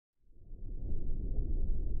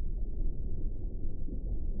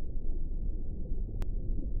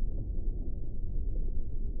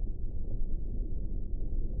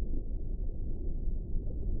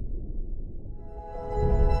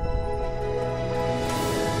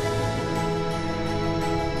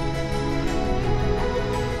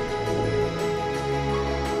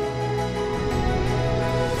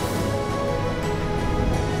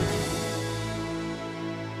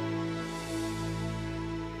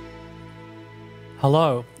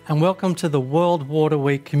Hello, and welcome to the World Water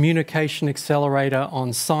Week Communication Accelerator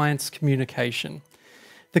on Science Communication.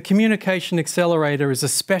 The Communication Accelerator is a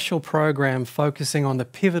special program focusing on the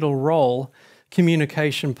pivotal role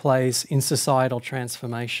communication plays in societal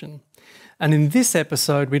transformation. And in this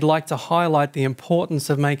episode, we'd like to highlight the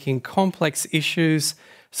importance of making complex issues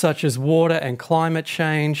such as water and climate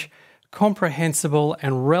change comprehensible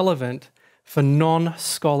and relevant for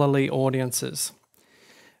non-scholarly audiences.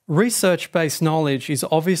 Research-based knowledge is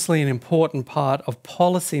obviously an important part of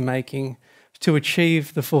policy making to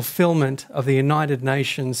achieve the fulfillment of the United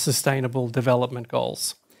Nations Sustainable Development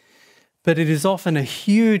Goals. But it is often a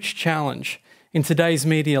huge challenge in today's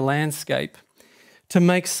media landscape to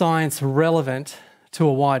make science relevant to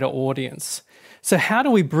a wider audience. So how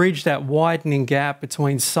do we bridge that widening gap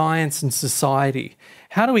between science and society?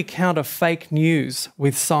 How do we counter fake news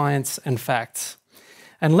with science and facts?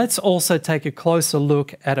 And let's also take a closer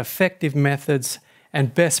look at effective methods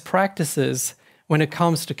and best practices when it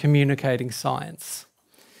comes to communicating science.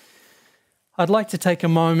 I'd like to take a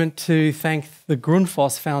moment to thank the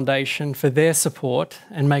Grundfos Foundation for their support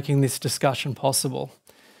and making this discussion possible.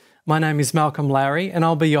 My name is Malcolm Larry, and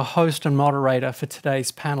I'll be your host and moderator for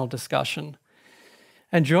today's panel discussion.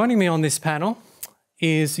 And joining me on this panel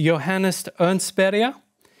is Johannes Ernstberger,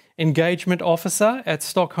 Engagement Officer at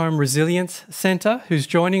Stockholm Resilience Centre, who's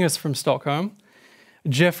joining us from Stockholm.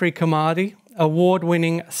 Jeffrey Kamadi,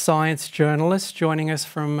 award-winning science journalist, joining us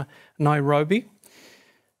from Nairobi.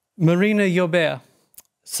 Marina Jobert,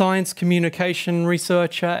 science communication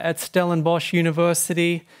researcher at Stellenbosch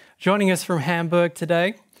University, joining us from Hamburg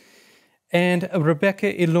today. And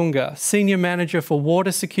Rebecca Ilunga, Senior Manager for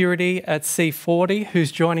Water Security at C40, who's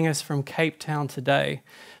joining us from Cape Town today.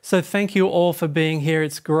 So thank you all for being here.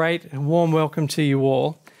 It's great, and warm welcome to you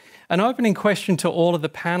all. An opening question to all of the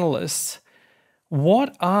panelists: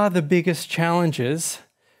 what are the biggest challenges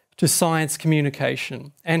to science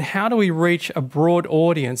communication, and how do we reach a broad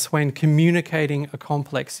audience when communicating a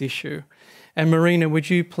complex issue? And Marina, would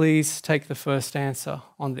you please take the first answer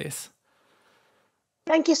on this?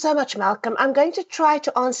 Thank you so much, Malcolm. I'm going to try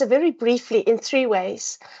to answer very briefly in three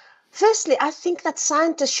ways. Firstly, I think that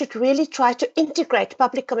scientists should really try to integrate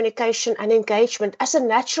public communication and engagement as a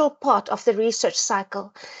natural part of the research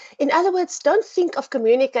cycle. In other words, don't think of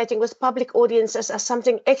communicating with public audiences as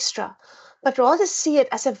something extra, but rather see it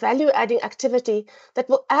as a value-adding activity that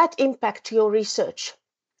will add impact to your research.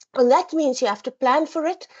 And that means you have to plan for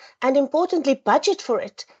it and, importantly, budget for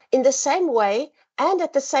it in the same way and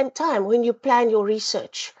at the same time when you plan your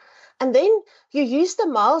research. And then you use the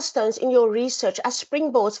milestones in your research as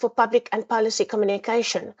springboards for public and policy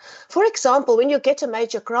communication. For example, when you get a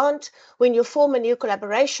major grant, when you form a new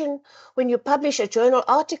collaboration, when you publish a journal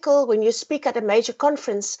article, when you speak at a major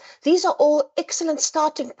conference, these are all excellent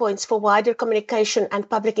starting points for wider communication and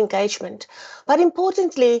public engagement. But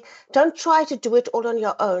importantly, don't try to do it all on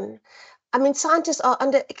your own. I mean, scientists are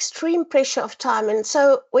under extreme pressure of time. And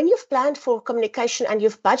so when you've planned for communication and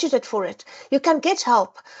you've budgeted for it, you can get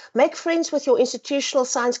help. Make friends with your institutional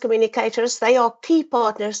science communicators. They are key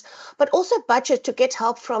partners, but also budget to get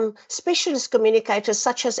help from specialist communicators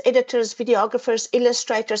such as editors, videographers,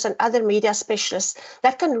 illustrators, and other media specialists.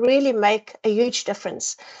 That can really make a huge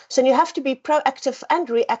difference. So you have to be proactive and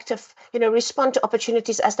reactive, respond to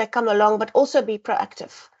opportunities as they come along, but also be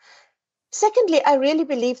proactive. Secondly, I really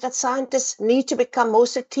believe that scientists need to become more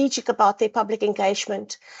strategic about their public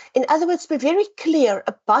engagement. In other words, be very clear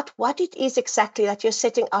about what it is exactly that you're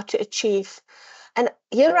setting out to achieve. And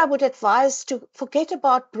here I would advise to forget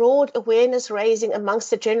about broad awareness raising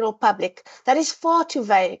amongst the general public. That is far too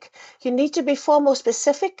vague. You need to be far more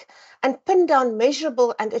specific and pin down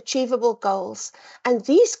measurable and achievable goals. And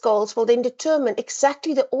these goals will then determine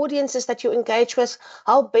exactly the audiences that you engage with,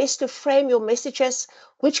 how best to frame your messages,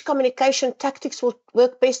 which communication tactics will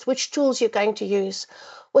work best, which tools you're going to use.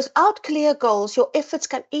 Without clear goals, your efforts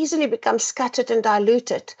can easily become scattered and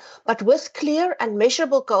diluted. But with clear and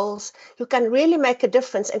measurable goals, you can really make a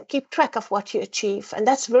difference and keep track of what you achieve. And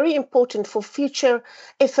that's very important for future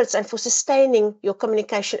efforts and for sustaining your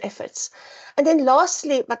communication efforts. And then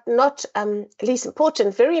lastly, but not least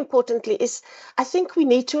important, very importantly, is I think we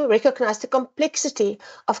need to recognize the complexity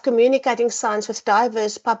of communicating science with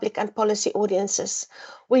diverse public and policy audiences.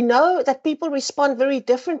 We know that people respond very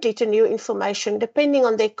differently to new information, depending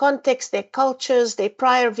on their context, their cultures, their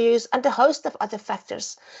prior views, and a host of other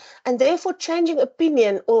factors. And therefore, changing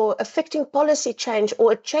opinion or affecting policy change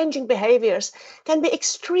or changing behaviors can be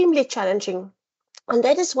extremely challenging. And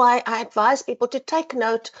that is why I advise people to take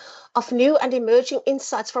note of new and emerging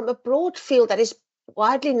insights from a broad field that is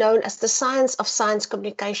widely known as the science of science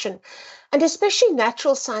communication. And especially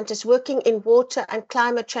natural scientists working in water and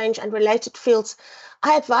climate change and related fields,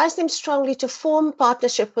 I advise them strongly to form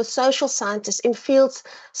partnership with social scientists in fields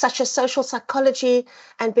such as social psychology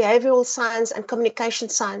and behavioral science and communication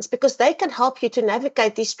science, because they can help you to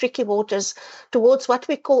navigate these tricky waters towards what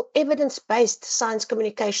we call evidence-based science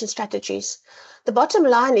communication strategies. The bottom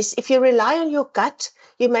line is, if you rely on your gut,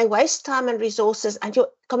 you may waste time and resources, and your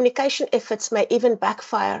communication efforts may even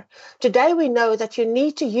backfire. Today, we know that you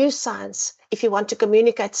need to use science if you want to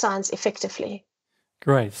communicate science effectively.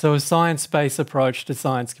 Great. So a science-based approach to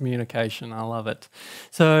science communication. I love it.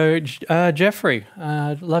 So, Jeffrey,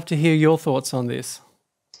 I'd love to hear your thoughts on this.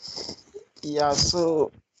 Yeah,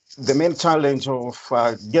 so the main challenge of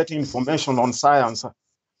getting information on science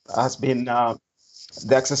has been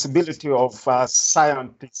the accessibility of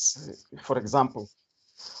scientists, for example.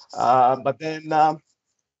 But then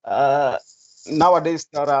nowadays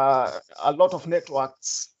there are a lot of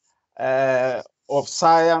networks of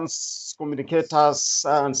science communicators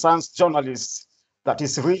and science journalists that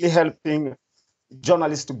is really helping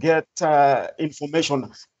journalists to get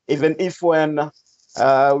information, even if when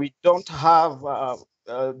we don't have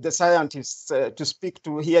the scientists to speak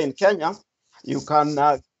to here in Kenya, you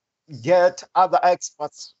can get other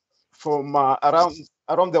experts from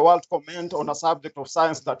around the world comment on a subject of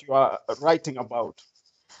science that you are writing about.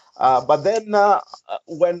 But then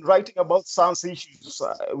when writing about science issues,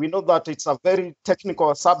 we know that it's a very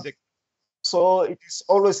technical subject. So it is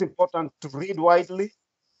always important to read widely.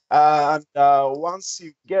 And once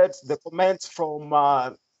you get the comments from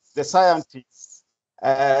the scientists,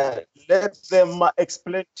 let them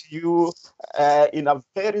explain to you in a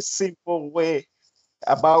very simple way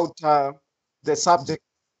about the subject,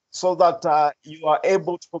 so that you are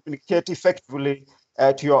able to communicate effectively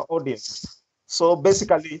to your audience. So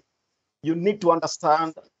basically, you need to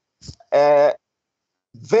understand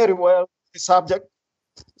very well the subject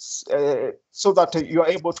so that you are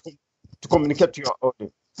able to communicate to your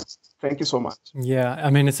audience. Thank you so much. Yeah, I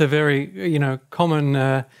mean, it's a very,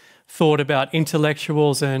 common thought about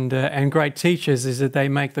intellectuals and great teachers is that they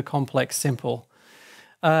make the complex simple.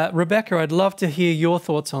 Rebecca, I'd love to hear your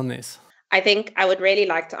thoughts on this. I think I would really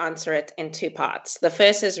like to answer it in two parts. The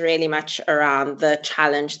first is really much around the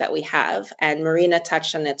challenge that we have, and Marina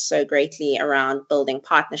touched on it so greatly around building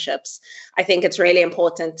partnerships. I think it's really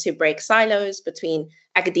important to break silos between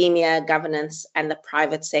academia, governance, and the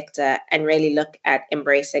private sector, and really look at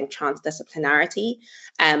embracing transdisciplinarity.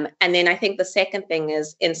 And then I think the second thing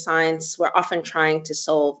is, in science, we're often trying to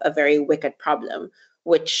solve a very wicked problem,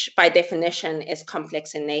 which by definition is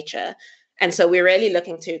complex in nature. And so we're really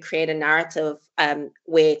looking to create a narrative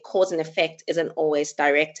where cause and effect isn't always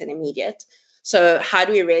direct and immediate. So how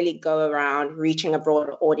do we really go around reaching a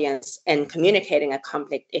broader audience and communicating a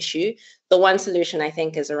complex issue? The one solution, I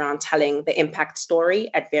think, is around telling the impact story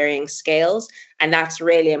at varying scales. And that's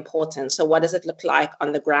really important. So what does it look like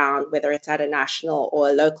on the ground, whether it's at a national or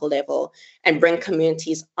a local level, and bring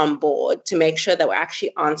communities on board to make sure that we're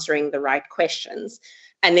actually answering the right questions.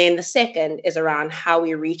 And then the second is around how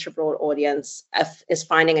we reach a broad audience, is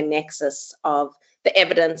finding a nexus of the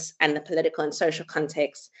evidence and the political and social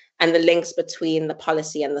context and the links between the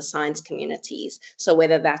policy and the science communities. So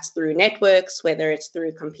whether that's through networks, whether it's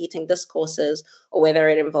through competing discourses, or whether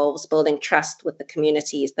it involves building trust with the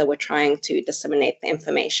communities that we're trying to disseminate the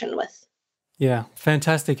information with. Yeah,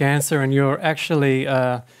 fantastic answer. And you're actually,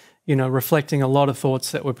 reflecting a lot of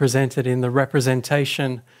thoughts that were presented in the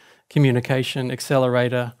representation Communication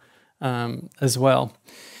Accelerator as well.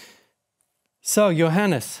 So,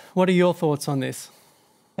 Johannes, what are your thoughts on this?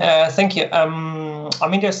 Thank you.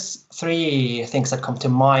 There's three things that come to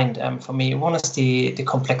mind for me. One is the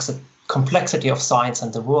complexity of science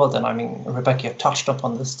and the world, and Rebecca, you touched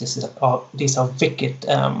upon this. These are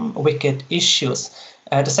wicked issues.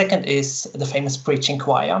 The second is the famous preaching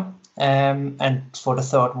choir, and for the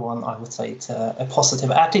third one, I would say it's a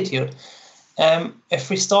positive attitude. If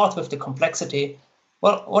we start with the complexity,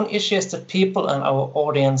 well, one issue is that people and our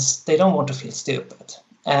audience, they don't want to feel stupid.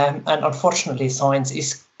 And unfortunately, science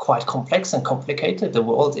is quite complex and complicated. The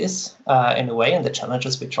world is, in a way, and the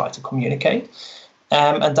challenges we try to communicate.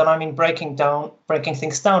 And then, breaking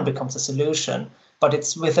things down becomes a solution, but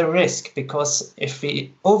it's with a risk, because if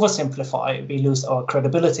we oversimplify, we lose our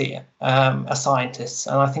credibility as scientists.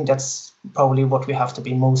 And I think that's probably what we have to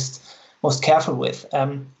be most careful with.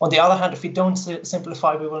 On the other hand, if we don't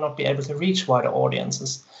simplify, we will not be able to reach wider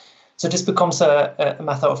audiences. So this becomes a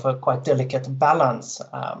matter of a quite delicate balance.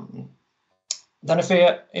 Then if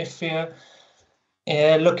we're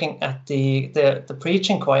looking at the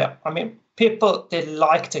preaching choir, people, they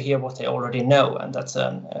like to hear what they already know, and that's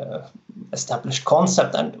an established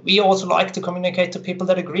concept. And we also like to communicate to people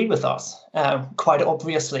that agree with us, quite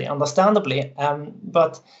obviously, understandably.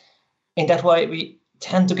 But in that way, we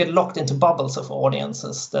tend to get locked into bubbles of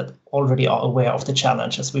audiences that already are aware of the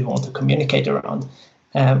challenges we want to communicate around.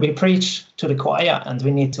 We preach to the choir, and we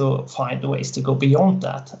need to find ways to go beyond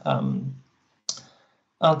that.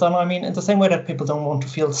 And then, I mean, in the same way that people don't want to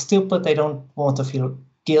feel stupid, they don't want to feel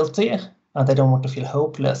guilty, and they don't want to feel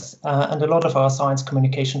hopeless. And a lot of our science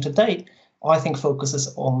communication today, I think,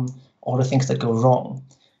 focuses on all the things that go wrong.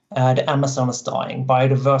 The Amazon is dying,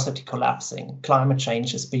 biodiversity collapsing, climate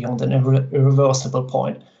change is beyond an irreversible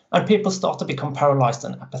point, and people start to become paralyzed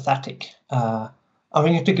and apathetic. And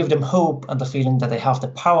we need to give them hope and the feeling that they have the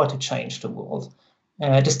power to change the world.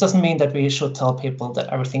 This doesn't mean that we should tell people that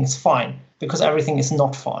everything is fine, because everything is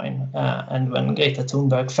not fine. And when Greta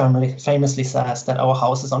Thunberg famously says that our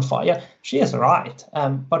house is on fire, she is right.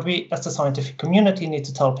 But we, as the scientific community, need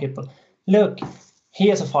to tell people, look,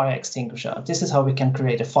 here's a fire extinguisher. This is how we can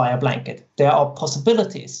create a fire blanket. There are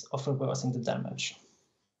possibilities of reversing the damage.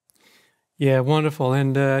 Yeah, wonderful.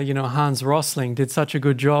 And, Hans Rosling did such a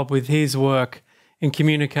good job with his work in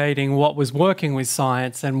communicating what was working with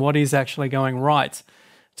science and what is actually going right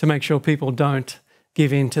to make sure people don't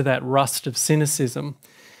give in to that rust of cynicism.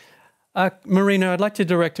 Marina, I'd like to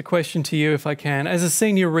direct a question to you if I can. As a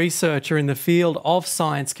senior researcher in the field of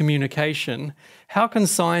science communication, how can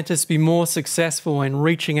scientists be more successful in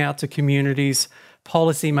reaching out to communities,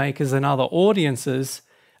 policymakers and other audiences,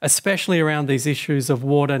 especially around these issues of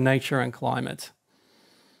water, nature and climate?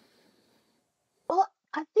 Well,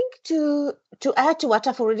 I think to add to what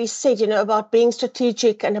I've already said, about being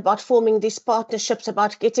strategic and about forming these partnerships,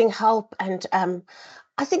 about getting help, and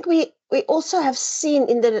I think we also have seen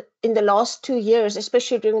in the last 2 years,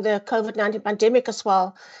 especially during the COVID-19 pandemic as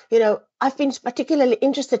well, I've been particularly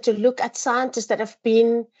interested to look at scientists that have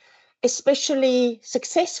been especially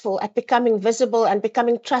successful at becoming visible and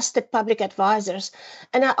becoming trusted public advisors.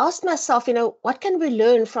 And I asked myself, what can we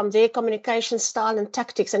learn from their communication style and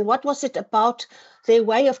tactics? And what was it about their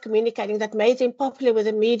way of communicating that made them popular with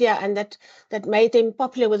the media and that made them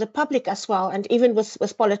popular with the public as well, and even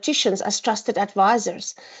with politicians as trusted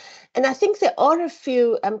advisors? And I think there are a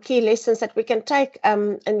few key lessons that we can take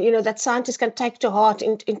and that scientists can take to heart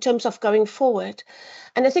in terms of going forward.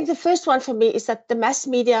 And I think the first one for me is that the mass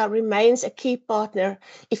media remains a key partner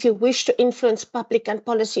if you wish to influence public and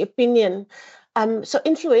policy opinion. So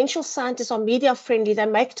influential scientists are media friendly. They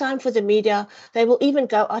make time for the media. They will even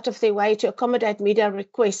go out of their way to accommodate media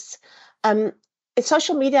requests.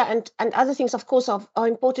 Social media and other things, of course, are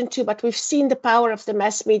important too, but we've seen the power of the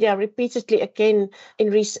mass media repeatedly again in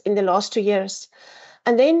the last 2 years.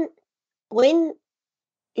 And then when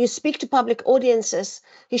you speak to public audiences,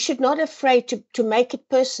 you should not be afraid to make it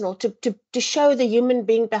personal, to show the human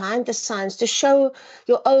being behind the science, to show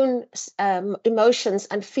your own emotions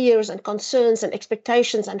and fears and concerns and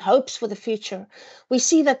expectations and hopes for the future. We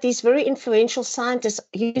see that these very influential scientists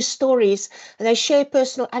use stories, and they share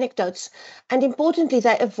personal anecdotes, and importantly,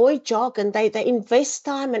 they avoid jargon. They invest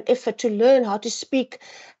time and effort to learn how to speak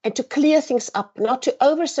and to clear things up, not to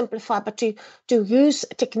oversimplify, but to use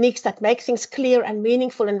techniques that make things clear and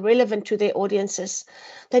meaningful and relevant to their audiences.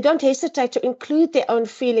 They don't hesitate to include their own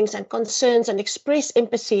feelings and concerns and express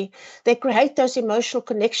empathy. They create those emotional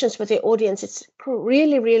connections with their audience. It's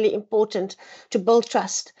really, really important to build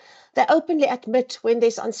trust. They openly admit when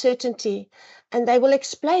there's uncertainty, and they will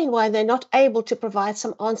explain why they're not able to provide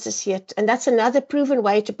some answers yet. And that's another proven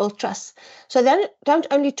way to build trust. So they don't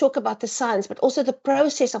only talk about the science, but also the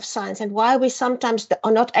process of science and why we sometimes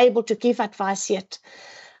are not able to give advice yet.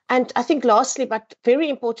 And I think lastly, but very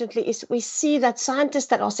importantly, is we see that scientists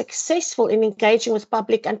that are successful in engaging with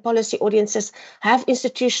public and policy audiences have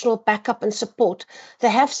institutional backup and support. They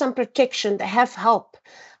have some protection, they have help.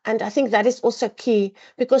 And I think that is also key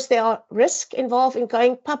because there are risks involved in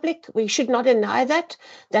going public. We should not deny that.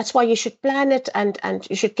 That's why you should plan it and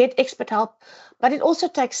you should get expert help. But it also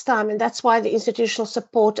takes time. And that's why the institutional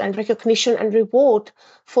support and recognition and reward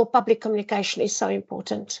for public communication is so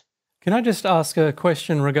important. Can I just ask a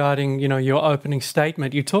question regarding, your opening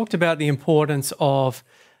statement? You talked about the importance of,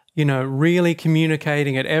 really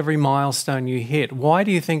communicating at every milestone you hit. Why do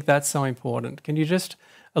you think that's so important? Can you just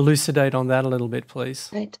elucidate on that a little bit, please?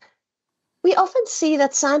 Right. We often see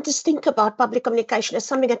that scientists think about public communication as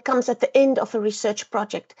something that comes at the end of a research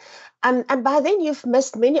project. And by then, you've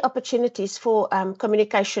missed many opportunities for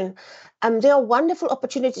communication. There are wonderful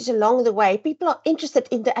opportunities along the way. People are interested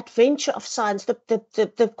in the adventure of science,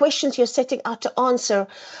 the questions you're setting out to answer.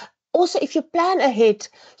 also, if you plan ahead,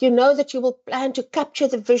 you know that you will plan to capture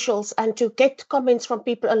the visuals and to get comments from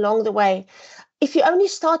people along the way. If you only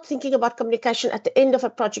start thinking about communication at the end of a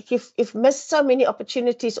project, you've missed so many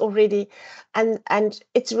opportunities already, and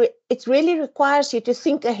it really requires you to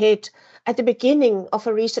think ahead at the beginning of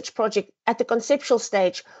a research project, at the conceptual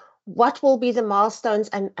stage. What will be the milestones,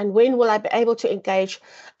 and when will I be able to engage?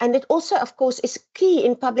 And it also, of course, is key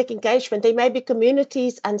in public engagement. There may be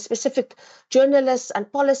communities and specific journalists and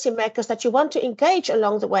policymakers that you want to engage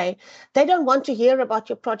along the way. They don't want to hear about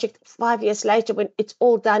your project 5 years later when it's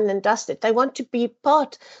all done and dusted. They want to be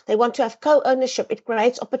part. They want to have co-ownership. It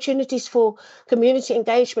creates opportunities for community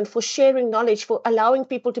engagement, for sharing knowledge, for allowing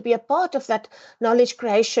people to be a part of that knowledge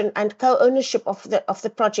creation and co-ownership of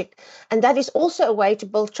the project. And that is also a way to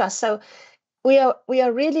build trust. So we are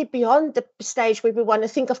really beyond the stage where we want to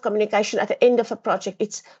think of communication at the end of a project.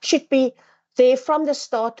 It should be there from the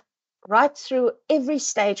start, right through every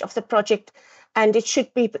stage of the project, and it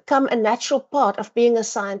should become a natural part of being a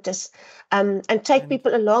scientist, and take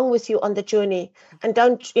people along with you on the journey. And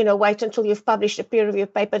don't wait until you've published a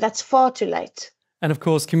peer-reviewed paper. That's far too late. And of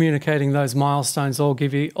course, communicating those milestones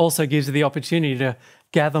also gives you the opportunity to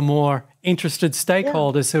gather more interested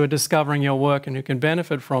stakeholders who are discovering your work and who can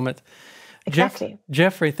benefit from it. Exactly.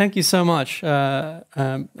 Jeffrey, thank you so much. I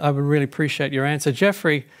would really appreciate your answer.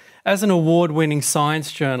 Jeffrey, as an award-winning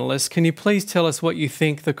science journalist, can you please tell us what you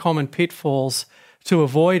think the common pitfalls to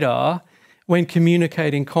avoid are when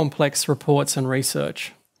communicating complex reports and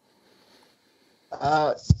research?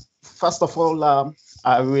 First of all,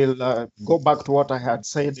 I will go back to what I had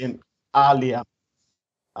said earlier.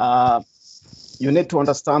 You need to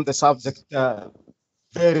understand the subject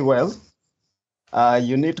very well.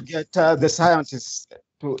 You need to get the scientists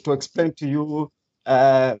to explain to you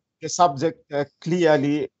the subject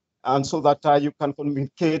clearly, and so that you can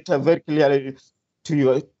communicate very clearly to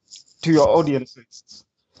your audiences.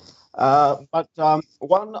 But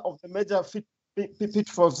one of the major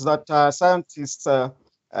pitfalls that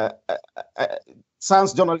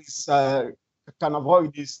science journalists can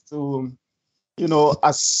avoid is to,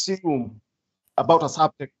 assume about a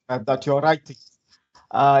subject that you're writing.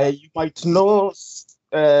 You might know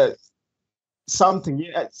something,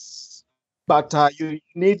 yes, but you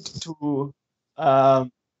need to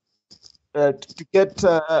get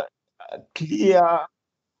a clear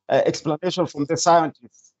explanation from the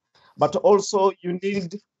scientists. But also you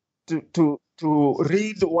need to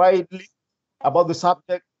read widely about the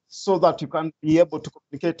subject so that you can be able to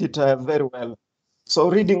communicate it very well. So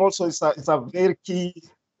reading also is a very key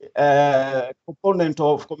component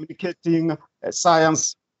of communicating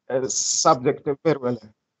science subject very well.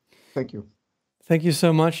 Thank you. Thank you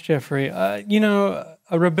so much, Jeffrey.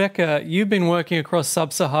 Rebecca, you've been working across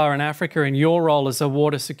sub-Saharan Africa in your role as a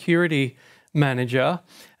water security manager,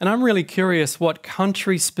 and I'm really curious what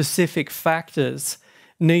country-specific factors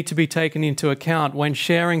need to be taken into account when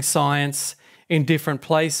sharing science in different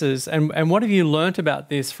places, and what have you learnt about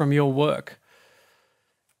this from your work?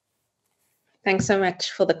 Thanks so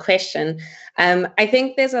much for the question. I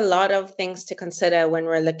think there's a lot of things to consider when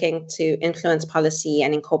we're looking to influence policy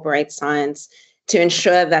and incorporate science to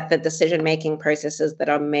ensure that the decision-making processes that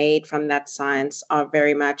are made from that science are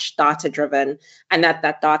very much data-driven, and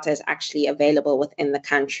that data is actually available within the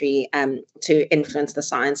country to influence the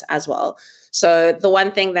science as well. So the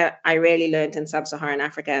one thing that I really learned in sub-Saharan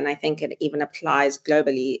Africa, and I think it even applies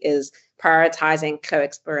globally, is prioritizing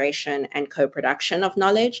co-exploration and co-production of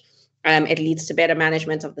knowledge. It leads to better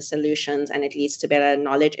management of the solutions, and it leads to better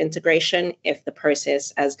knowledge integration if the process,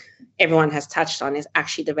 as everyone has touched on, is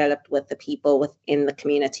actually developed with the people within the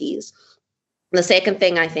communities. The second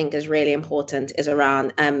thing I think is really important is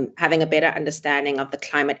around having a better understanding of the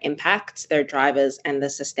climate impacts, their drivers, and the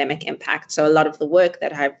systemic impact. So a lot of the work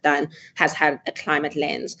that I've done has had a climate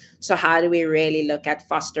lens. So how do we really look at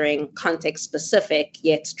fostering context-specific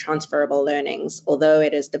yet transferable learnings? Although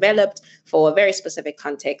it is developed for a very specific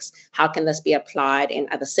context, how can this be applied in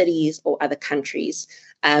other cities or other countries?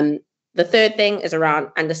 The third thing is around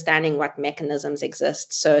understanding what mechanisms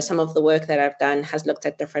exist. So some of the work that I've done has looked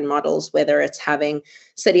at different models, whether it's having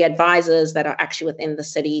city advisors that are actually within the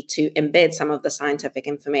city to embed some of the scientific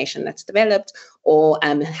information that's developed, or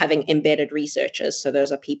having embedded researchers. So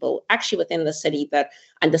those are people actually within the city that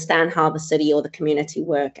understand how the city or the community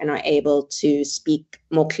work and are able to speak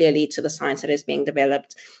more clearly to the science that is being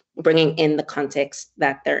developed, bringing in the context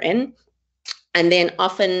that they're in. And then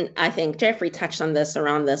often, I think Jeffrey touched on this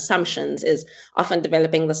around the assumptions, is often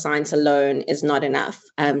developing the science alone is not enough.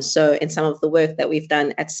 So in some of the work that we've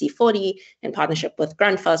done at C40 in partnership with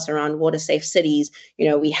Grundfos around water safe cities,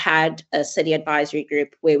 we had a city advisory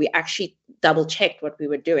group where we actually double checked what we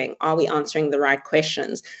were doing. Are we answering the right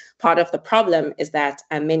questions? Part of the problem is that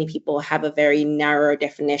many people have a very narrow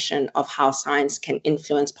definition of how science can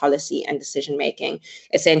influence policy and decision making,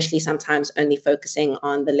 essentially sometimes only focusing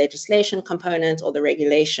on the legislation component or the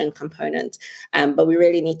regulation component. But we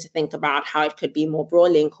really need to think about how it could be more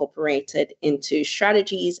broadly incorporated into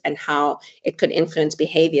strategies and how it could influence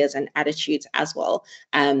behaviors and attitudes as well.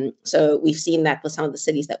 So we've seen that with some of the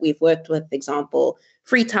cities that we've worked with, for example,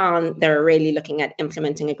 Freetown, they're really looking at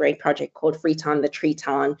implementing a great project called Freetown, the Tree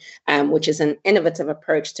Town, which is an innovative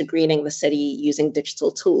approach to greening the city using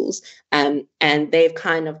digital tools. And they've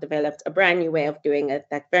kind of developed a brand new way of doing it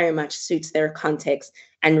that very much suits their context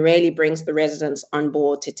and really brings the residents on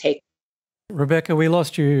board to take. Rebecca, we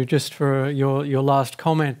lost you just for your last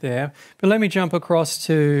comment there, but let me jump across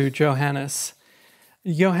to Johannes.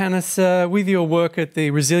 Johannes, with your work at the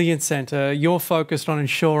Resilience Centre, you're focused on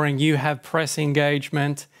ensuring you have press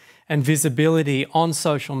engagement and visibility on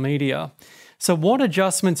social media. So what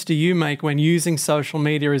adjustments do you make when using social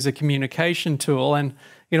media as a communication tool? And,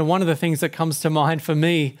 one of the things that comes to mind for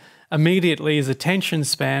me immediately is attention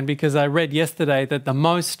span, because I read yesterday that the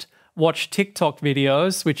most watched TikTok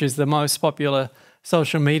videos, which is the most popular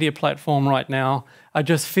social media platform right now, are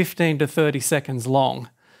just 15 to 30 seconds long.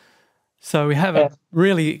 So we have a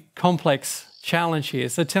really complex challenge here.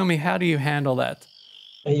 So tell me, how do you handle that?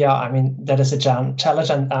 Yeah, I mean, that is a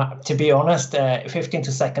challenge. And to be honest, 15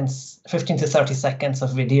 to 30 seconds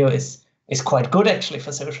of video is quite good actually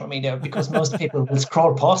for social media, because most people will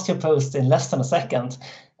scroll past your post in less than a second.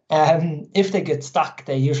 If they get stuck,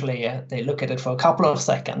 they usually they look at it for a couple of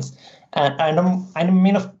seconds. And I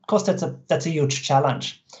mean, of course, that's a huge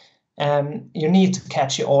challenge. You need to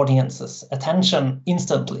catch your audience's attention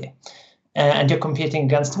instantly. And you're competing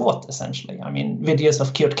against what, essentially? I mean, videos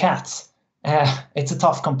of cute cats. It's a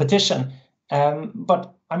tough competition.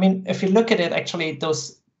 But I mean, if you look at it, actually,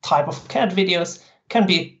 those type of cat videos can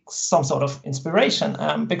be some sort of inspiration,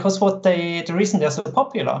 because the reason they're so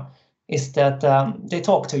popular is that they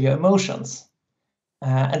talk to your emotions.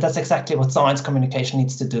 And that's exactly what science communication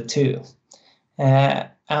needs to do too. And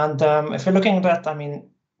if you're looking at that, I mean,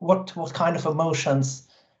 what kind of emotions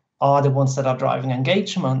are the ones that are driving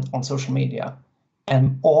engagement on social media?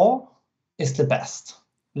 Awe is the best.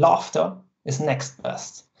 Laughter is next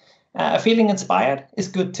best. Feeling inspired is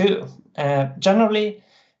good too. Generally,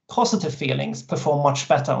 positive feelings perform much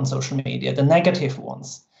better on social media than negative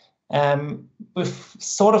ones. With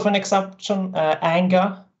sort of an exception,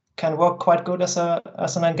 anger can work quite good as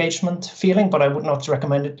an engagement feeling, but I would not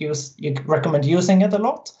recommend using it a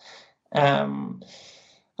lot. And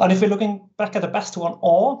if you're looking back at the best one,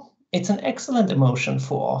 awe, it's an excellent emotion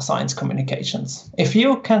for science communications. If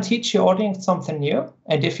you can teach your audience something new,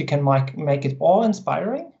 and if you can make it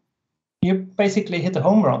awe-inspiring, you basically hit a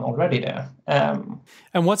home run already there.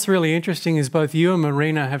 And what's really interesting is both you and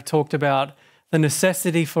Marina have talked about the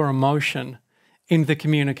necessity for emotion in the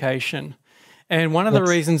communication. And one of the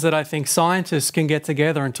reasons that I think scientists can get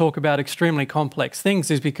together and talk about extremely complex things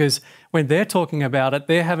is because when they're talking about it,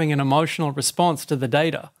 they're having an emotional response to the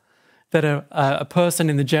data that a person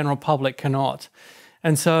in the general public cannot.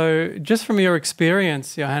 And so just from your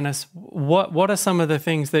experience, Johannes, what are some of the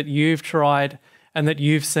things that you've tried and that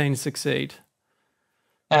you've seen succeed?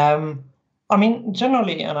 I mean,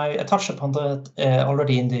 generally, and I touched upon that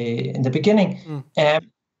already in the beginning,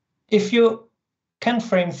 if you can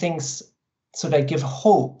frame things so they give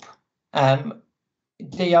hope,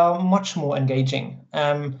 they are much more engaging.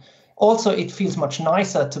 Also, it feels much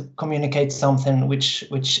nicer to communicate something which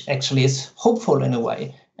actually is hopeful in a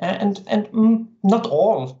way. And not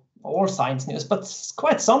all science news, but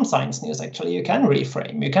quite some science news actually you can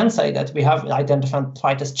reframe. You can say that we have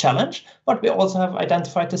identified this challenge, but we also have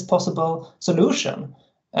identified this possible solution.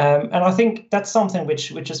 And I think that's something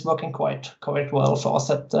which is working quite well for us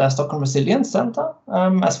at Stockholm Resilience Centre,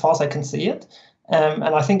 as far as I can see it. And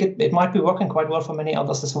I think it might be working quite well for many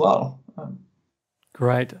others as well.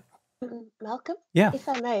 Great. Malcolm, yeah, if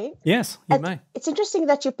I may. Yes, you may. It's interesting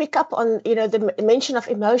that you pick up on the mention of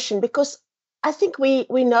emotion, because I think we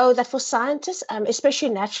know that for scientists, especially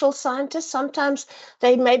natural scientists, sometimes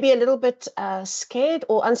they may be a little bit scared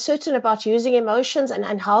or uncertain about using emotions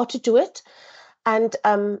and how to do it. And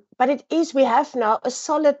but we have now a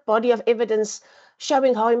solid body of evidence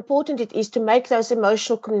showing how important it is to make those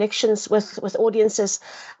emotional connections with audiences.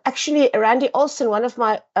 Actually, Randy Olson, one of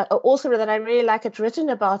my author that I really like, had written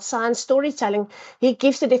about science storytelling. He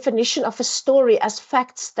gives the definition of a story as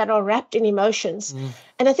facts that are wrapped in emotions.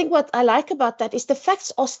 And I think what I like about that is the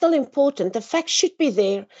facts are still important. The facts should be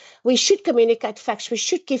there. We should communicate facts. We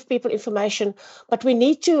should give people information, but we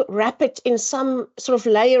need to wrap it in some sort of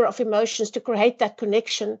layer of emotions to create that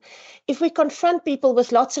connection. If we confront people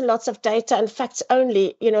with lots and lots of data and facts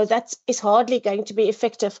only, that is hardly going to be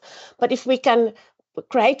effective. But if we can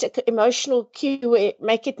create an emotional cue,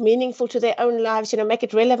 make it meaningful to their own lives, make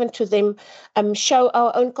it relevant to them, show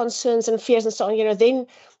our own concerns and fears and so on,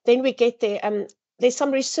 then we get there. There's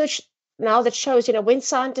some research now that shows, when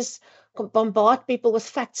scientists bombard people with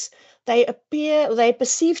facts, they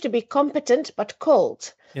perceive to be competent but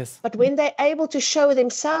cold. Yes. But when they're able to show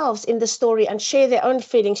themselves in the story and share their own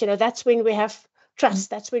feelings, that's when we have trust.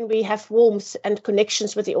 That's when we have warmth and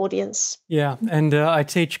connections with the audience. Yeah, and I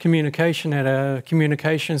teach communication at a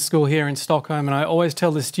communication school here in Stockholm, and I always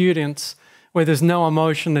tell the students, where there's no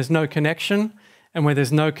emotion, there's no connection, and where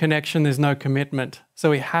there's no connection, there's no commitment.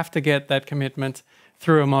 So we have to get that commitment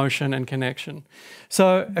through emotion and connection.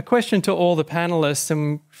 So a question to all the panelists,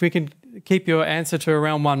 and if we can keep your answer to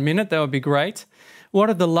around 1 minute, that would be great. What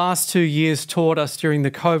have the last 2 years taught us during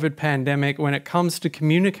the COVID pandemic when it comes to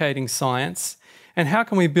communicating science? And how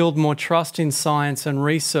can we build more trust in science and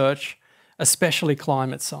research, especially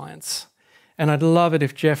climate science? And I'd love it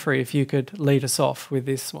if, Jeffrey, if you could lead us off with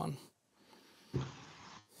this one.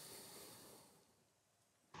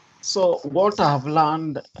 So what I have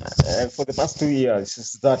learned for the past 2 years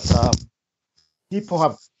is that people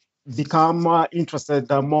have become interested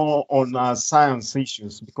more on science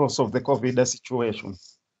issues because of the COVID situation.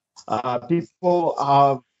 People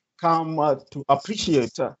have come to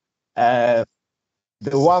appreciate the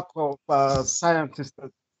work of scientists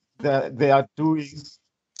that they are doing.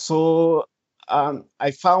 So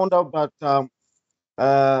I found out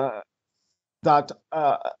that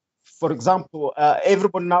for example,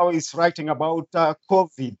 everybody now is writing about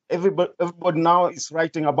COVID. Everybody now is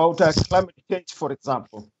writing about climate change, for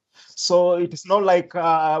example. So it is not like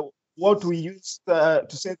what we used to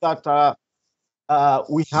say that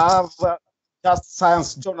we have just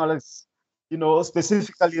science journalists,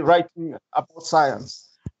 specifically writing about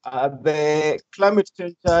science. The climate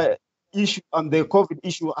change issue and the COVID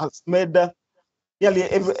issue has made nearly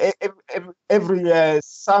every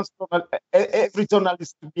science every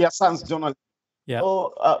journalist to be a science journalist. Yeah.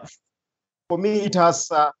 So for me, it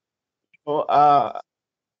has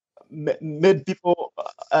made people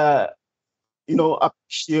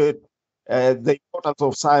appreciate the importance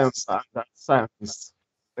of science and scientists.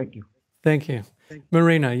 Thank you. Thank you.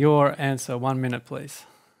 Marina, your answer, 1 minute, please.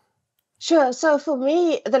 Sure. So for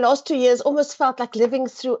me, the last 2 years almost felt like living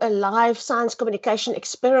through a live science communication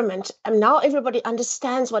experiment. And now everybody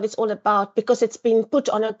understands what it's all about because it's been put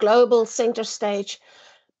on a global center stage.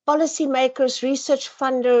 Policymakers, research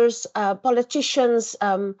funders, politicians,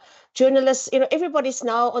 journalists, everybody's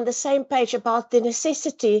now on the same page about the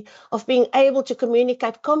necessity of being able to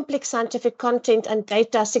communicate complex scientific content and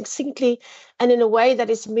data succinctly and in a way that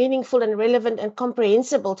is meaningful and relevant and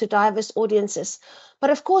comprehensible to diverse audiences.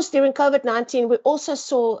 But of course, during COVID-19, we also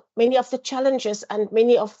saw many of the challenges and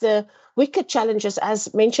many of the wicked challenges,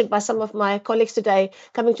 as mentioned by some of my colleagues today,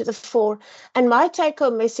 coming to the fore. And my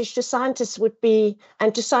take-home message to scientists would be,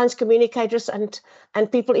 and to science communicators and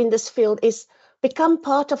people in this field, is become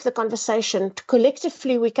part of the conversation.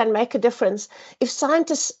 Collectively, we can make a difference. If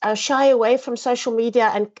scientists shy away from social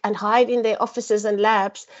media and hide in their offices and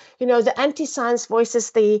labs, the anti-science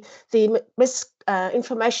voices, the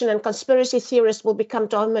misinformation and conspiracy theorists will become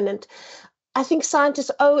dominant. I think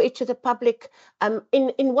scientists owe it to the public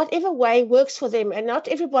in whatever way works for them. And not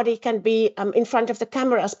everybody can be in front of the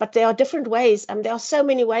cameras, but there are different ways. There are so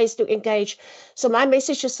many ways to engage. So my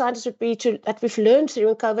message to scientists would be that we've learned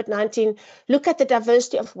during COVID-19, look at the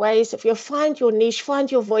diversity of ways. If you find your niche,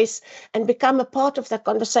 find your voice, and become a part of that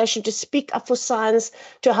conversation to speak up for science,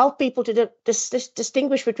 to help people to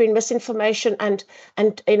distinguish between misinformation and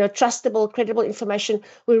trustable, credible information.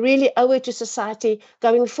 We really owe it to society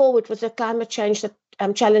going forward with the climate change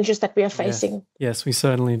challenges that we are facing. Yes, we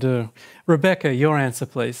certainly do. Rebecca, your answer,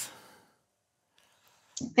 please.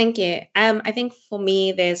 Thank you. I think for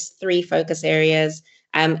me, there's 3 focus areas.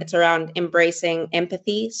 It's around embracing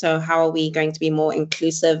empathy. So how are we going to be more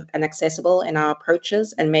inclusive and accessible in our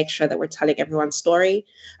approaches and make sure that we're telling everyone's story?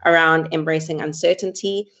 Around embracing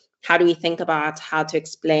uncertainty. How do we think about how to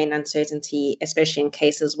explain uncertainty, especially in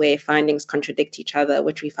cases where findings contradict each other,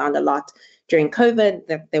 which we found a lot during COVID,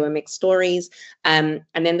 that there were mixed stories. And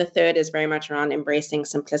then the third is very much around embracing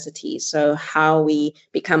simplicity. So how we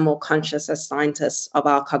become more conscious as scientists of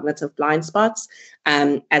our cognitive blind spots,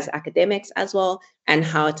 as academics as well, and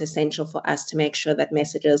how it's essential for us to make sure that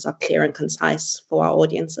messages are clear and concise for our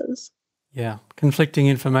audiences. Yeah, conflicting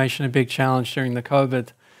information, a big challenge during the COVID,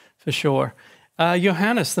 for sure.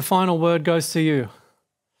 Johannes, the final word goes to you.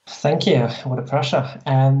 Thank you. What a pressure.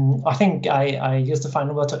 I think I use the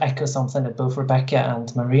final word to echo something that both Rebecca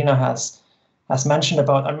and Marina has mentioned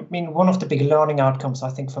about. I mean, one of the big learning outcomes, I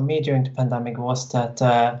think, for me during the pandemic was that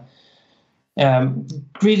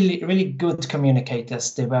really good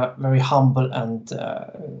communicators, they were very humble and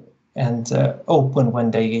open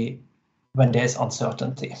when there's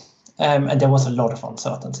uncertainty. And there was a lot of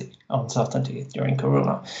uncertainty during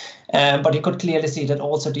Corona. But you could clearly see that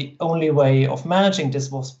also the only way of managing this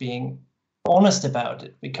was being honest about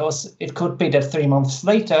it, because it could be that 3 months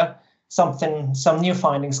later, some new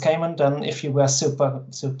findings came, and then if you were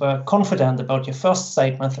super confident about your first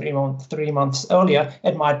statement 3 months earlier,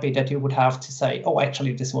 it might be that you would have to say, oh,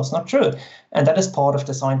 actually, this was not true. And that is part of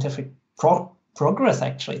the scientific progress,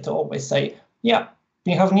 actually, to always say, yeah,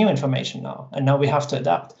 we have new information now, and now we have to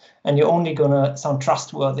adapt. And you're only gonna sound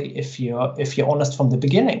trustworthy if you're honest from the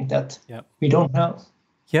beginning that we don't know.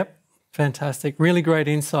 Yep, fantastic. Really great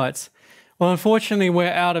insights. Well, unfortunately,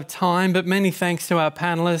 we're out of time, but many thanks to our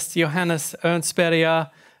panelists, Johannes Ernstberger,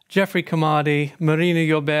 Jeffrey Kamadi, Marina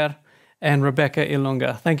Jobert, and Rebecca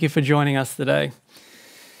Ilunga. Thank you for joining us today.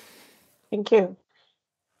 Thank you.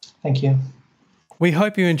 Thank you. We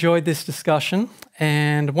hope you enjoyed this discussion,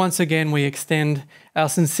 and once again we extend our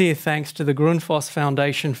sincere thanks to the Grundfos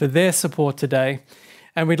Foundation for their support today,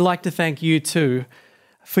 and we'd like to thank you too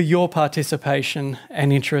for your participation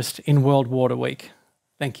and interest in World Water Week.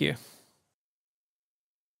 Thank you.